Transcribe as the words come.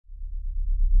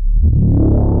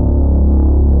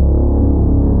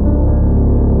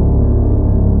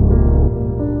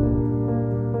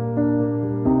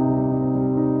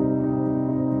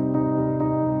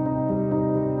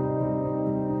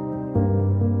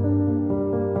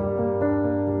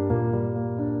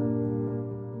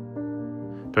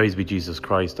Praise be Jesus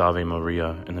Christ, Ave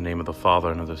Maria, in the name of the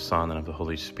Father, and of the Son, and of the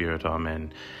Holy Spirit.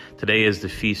 Amen. Today is the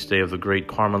feast day of the great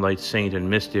Carmelite saint and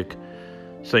mystic,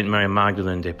 Saint Mary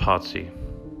Magdalene de Pazzi.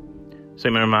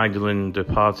 Saint Mary Magdalene de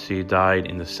Pazzi died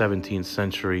in the 17th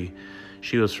century.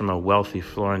 She was from a wealthy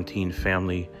Florentine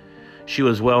family. She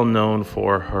was well known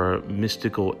for her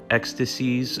mystical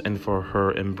ecstasies and for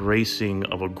her embracing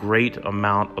of a great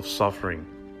amount of suffering.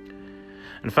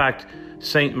 In fact,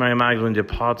 Saint Mary Magdalene de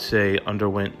Pazzi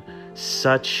underwent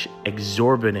such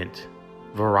exorbitant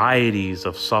varieties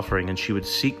of suffering, and she would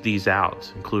seek these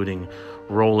out, including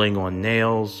rolling on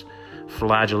nails,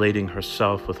 flagellating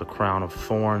herself with a crown of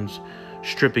thorns,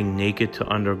 stripping naked to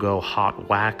undergo hot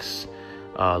wax,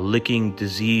 licking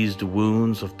diseased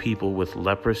wounds of people with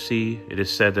leprosy. It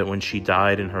is said that when she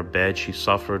died in her bed, she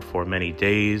suffered for many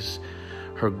days.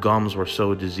 Her gums were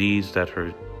so diseased that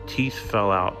her teeth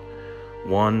fell out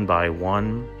one by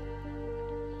one.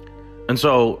 And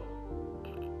so,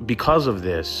 because of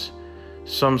this,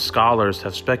 some scholars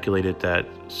have speculated that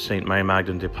Saint Mary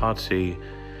Magdalene de Pazzi,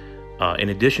 in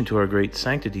addition to her great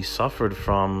sanctity, suffered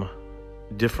from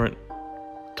different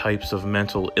types of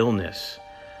mental illness.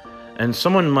 And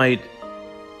someone might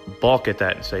balk at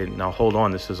that and say, now hold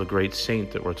on, this is a great saint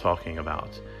that we're talking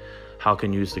about. How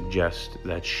can you suggest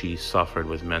that she suffered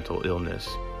with mental illness?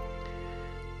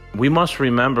 We must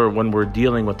remember, when we're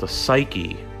dealing with the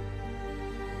psyche,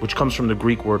 which comes from the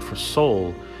Greek word for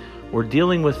soul, we're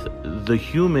dealing with the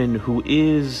human who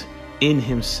is in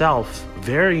himself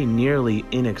very nearly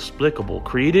inexplicable.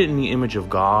 Created in the image of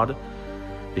God,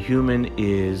 the human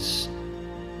is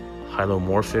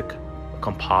hylomorphic, a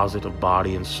composite of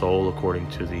body and soul according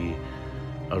to the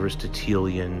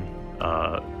Aristotelian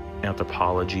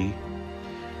anthropology.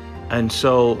 And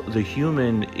so the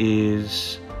human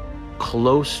is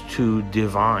close to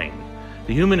divine.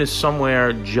 The human is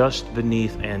somewhere just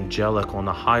beneath angelic on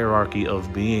the hierarchy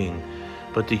of being,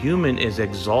 but the human is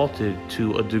exalted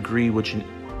to a degree which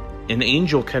an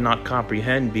angel cannot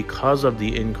comprehend because of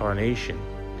the incarnation.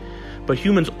 But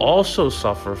humans also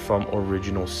suffer from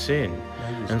original sin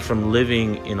and from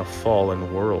living in a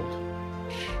fallen world.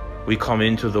 We come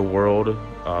into the world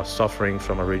suffering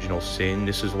from original sin.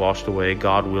 This is washed away,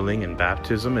 God willing, in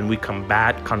baptism, and we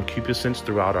combat concupiscence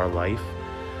throughout our life.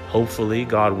 Hopefully,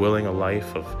 God willing, a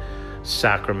life of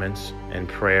sacraments and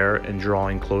prayer and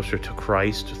drawing closer to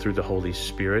Christ through the Holy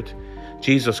Spirit.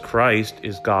 Jesus Christ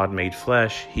is God made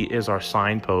flesh. He is our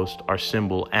signpost, our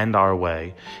symbol, and our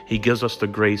way. He gives us the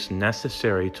grace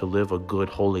necessary to live a good,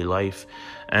 holy life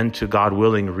and to, God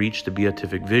willing, reach the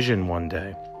beatific vision one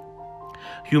day.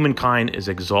 Humankind is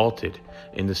exalted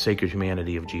in the sacred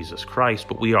humanity of Jesus Christ,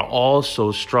 but we are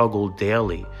also struggled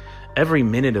daily, every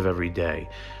minute of every day,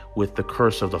 with the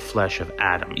curse of the flesh of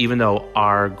Adam. Even though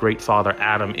our great father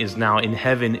Adam is now in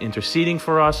heaven interceding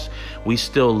for us, we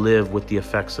still live with the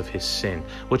effects of his sin,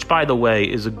 which, by the way,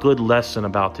 is a good lesson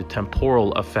about the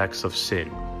temporal effects of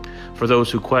sin. For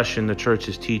those who question the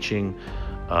church's teaching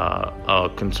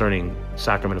concerning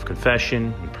sacrament of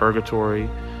confession and purgatory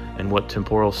and what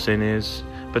temporal sin is,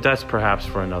 but that's perhaps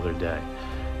for another day.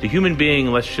 The human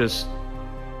being, let's just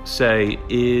say,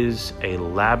 is a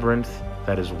labyrinth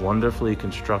that is wonderfully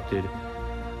constructed,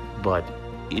 but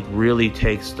it really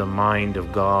takes the mind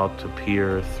of God to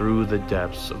peer through the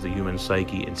depths of the human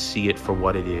psyche and see it for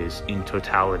what it is in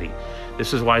totality.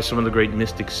 This is why some of the great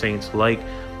mystic saints, like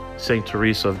Saint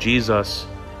Teresa of Jesus,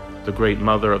 the great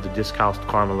mother of the Discalced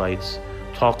Carmelites,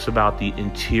 talks about the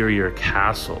interior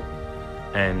castle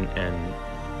and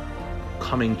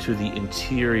coming to the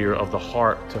interior of the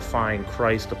heart to find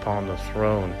Christ upon the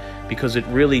throne, because it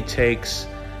really takes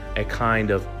a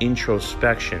kind of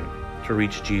introspection to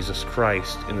reach Jesus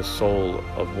Christ in the soul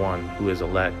of one who is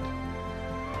elect.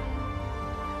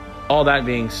 All that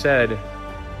being said,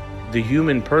 the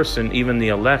human person, even the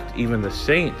elect, even the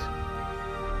saint,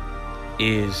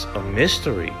 is a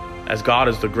mystery. As God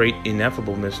is the great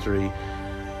ineffable mystery,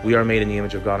 we are made in the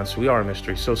image of God, and so we are a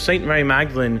mystery. So Saint Mary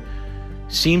Magdalene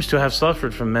seems to have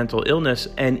suffered from mental illness,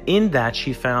 and in that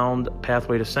she found a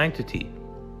pathway to sanctity.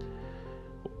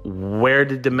 Where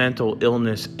did the mental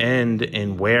illness end,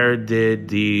 and where did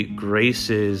the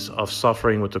graces of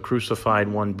suffering with the crucified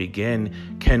one begin?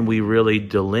 Can we really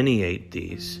delineate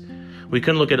these? We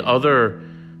can look at other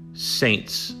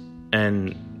saints,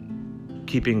 and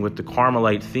keeping with the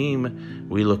Carmelite theme,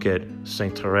 we look at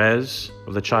Saint Therese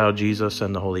of the Child Jesus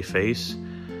and the Holy Face,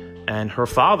 and her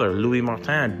father, Louis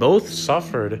Martin. Both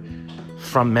suffered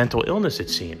from mental illness, it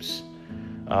seems.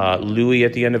 Louis,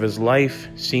 at the end of his life,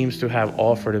 seems to have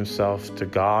offered himself to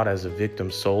God as a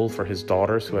victim soul for his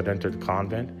daughters who had entered the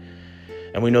convent.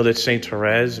 And we know that Saint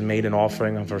Therese made an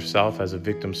offering of herself as a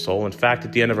victim soul. In fact,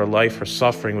 at the end of her life, her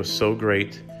suffering was so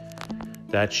great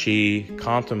that she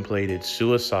contemplated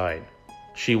suicide.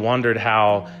 She wondered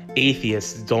how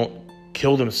atheists don't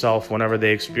kill themselves whenever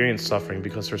they experience suffering,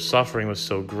 because her suffering was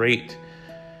so great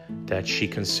that she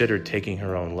considered taking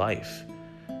her own life.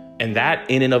 And that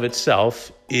in and of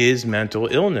itself is mental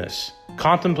illness.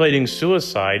 Contemplating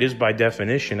suicide is by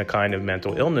definition a kind of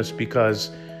mental illness,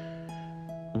 because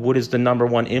what is the number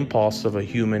one impulse of a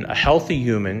human, a healthy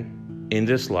human in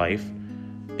this life?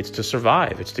 It's to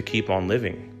survive. It's to keep on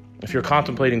living. If you're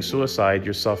contemplating suicide,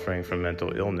 you're suffering from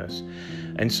mental illness.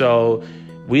 And so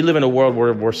we live in a world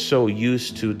where we're so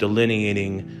used to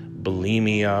delineating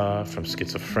bulimia, from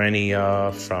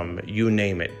schizophrenia, from you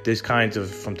name it, these kinds of,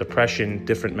 from depression,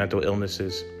 different mental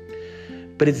illnesses.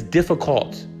 But it's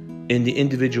difficult in the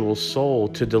individual soul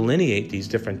to delineate these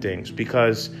different things,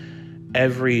 because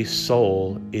every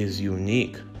soul is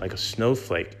unique, like a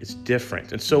snowflake. It's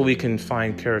different. And so we can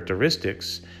find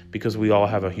characteristics because we all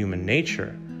have a human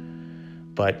nature.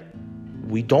 But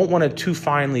we don't want to too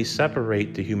finely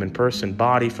separate the human person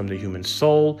body from the human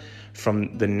soul,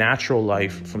 from the natural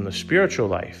life, from the spiritual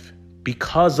life.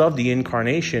 Because of the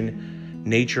incarnation,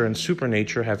 nature and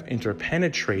supernature have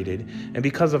interpenetrated. And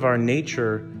because of our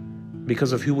nature,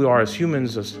 because of who we are as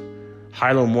humans, as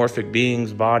hylomorphic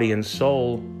beings, body and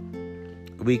soul,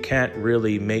 we can't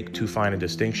really make too fine a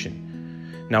distinction.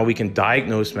 Now, we can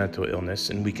diagnose mental illness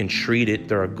and we can treat it.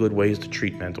 There are good ways to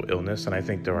treat mental illness, and I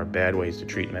think there are bad ways to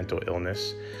treat mental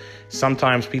illness.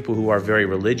 Sometimes people who are very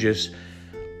religious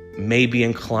may be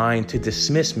inclined to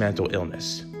dismiss mental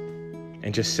illness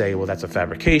and just say, well, that's a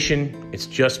fabrication. It's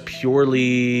just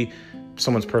purely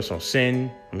someone's personal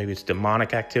sin. Or maybe it's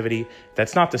demonic activity.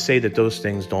 That's not to say that those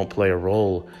things don't play a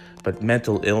role, but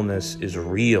mental illness is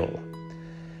real.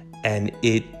 And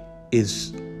it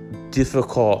is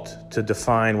difficult to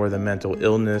define where the mental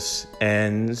illness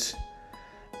ends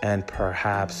and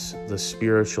perhaps the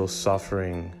spiritual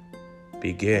suffering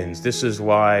begins. This is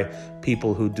why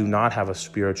people who do not have a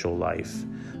spiritual life,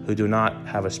 who do not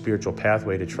have a spiritual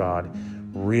pathway to trod,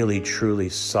 really truly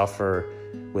suffer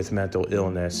with mental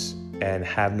illness and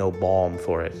have no balm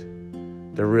for it.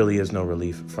 There really is no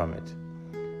relief from it,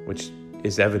 which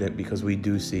is evident because we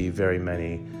do see very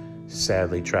many,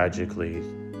 sadly, tragically,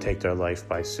 take their life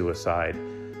by suicide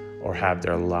or have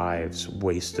their lives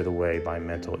wasted away by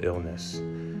mental illness.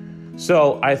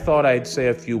 So I thought I'd say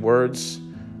a few words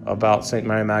about St.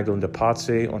 Mary Magdalene de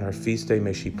Pazzi. On her feast day,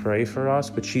 may she pray for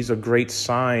us. But she's a great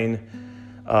sign,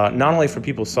 not only for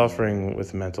people suffering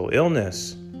with mental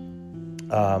illness,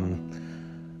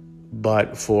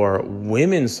 but for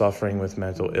women suffering with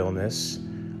mental illness,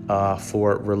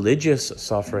 for religious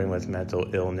suffering with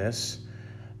mental illness,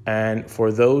 and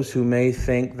for those who may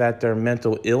think that their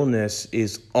mental illness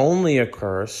is only a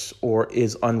curse or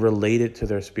is unrelated to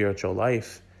their spiritual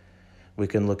life. We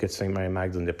can look at St. Mary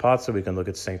Magdalene de Pazzi, we can look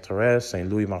at St. Therese, St.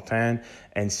 Louis Martin,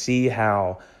 and see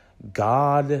how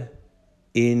God,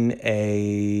 in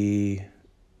a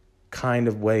kind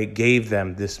of way, gave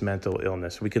them this mental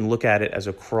illness. We can look at it as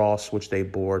a cross which they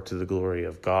bore to the glory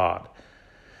of God.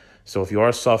 So if you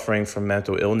are suffering from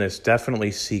mental illness, definitely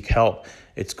seek help.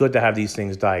 It's good to have these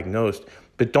things diagnosed,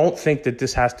 but don't think that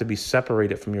this has to be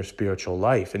separated from your spiritual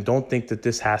life. And don't think that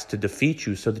this has to defeat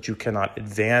you so that you cannot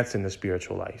advance in the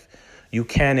spiritual life. You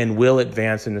can and will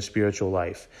advance in the spiritual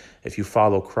life if you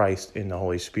follow Christ in the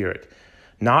Holy Spirit.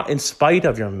 Not in spite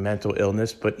of your mental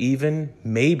illness, but even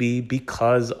maybe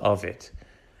because of it.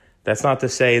 That's not to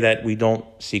say that we don't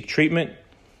seek treatment,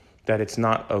 that it's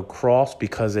not a cross,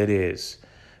 because it is.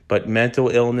 But mental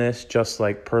illness, just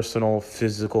like personal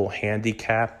physical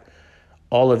handicap,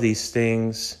 all of these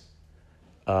things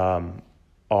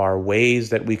are ways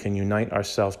that we can unite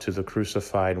ourselves to the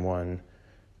crucified one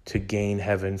to gain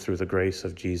heaven through the grace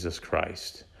of Jesus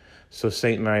Christ. So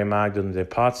St. Mary Magdalene de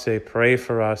Pazzi, pray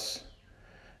for us.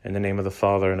 In the name of the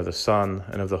Father, and of the Son,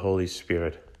 and of the Holy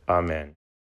Spirit. Amen.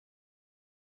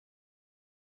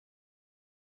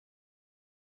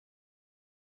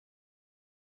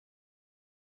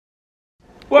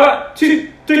 One,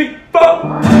 two, three, four.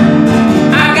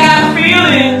 I got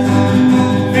feelings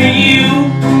for you,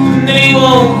 and they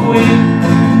won't quit.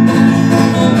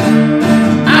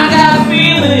 I got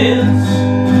feelings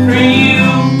for you.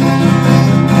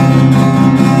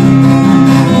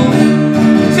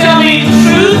 Tell me the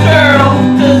truth, girl.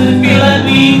 Does it feel like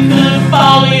we could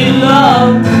fall in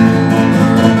love?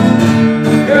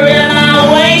 Or am I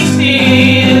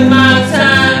wasting my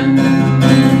time?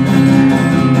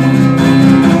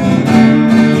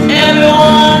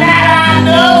 Everyone that I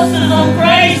know says I'm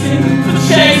crazy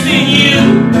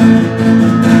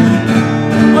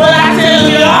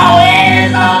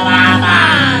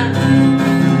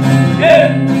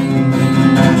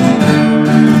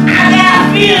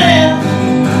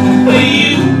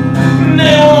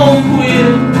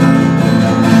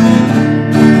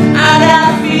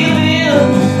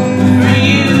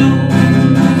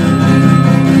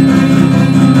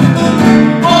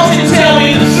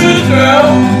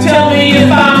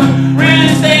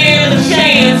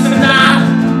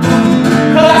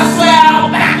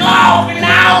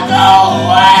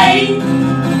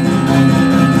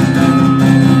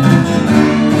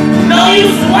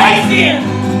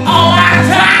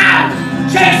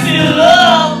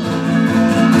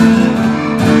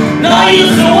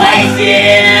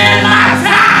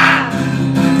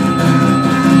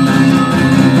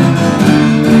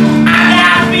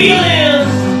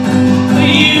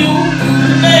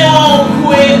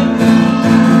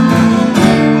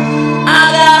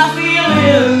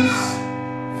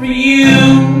for you.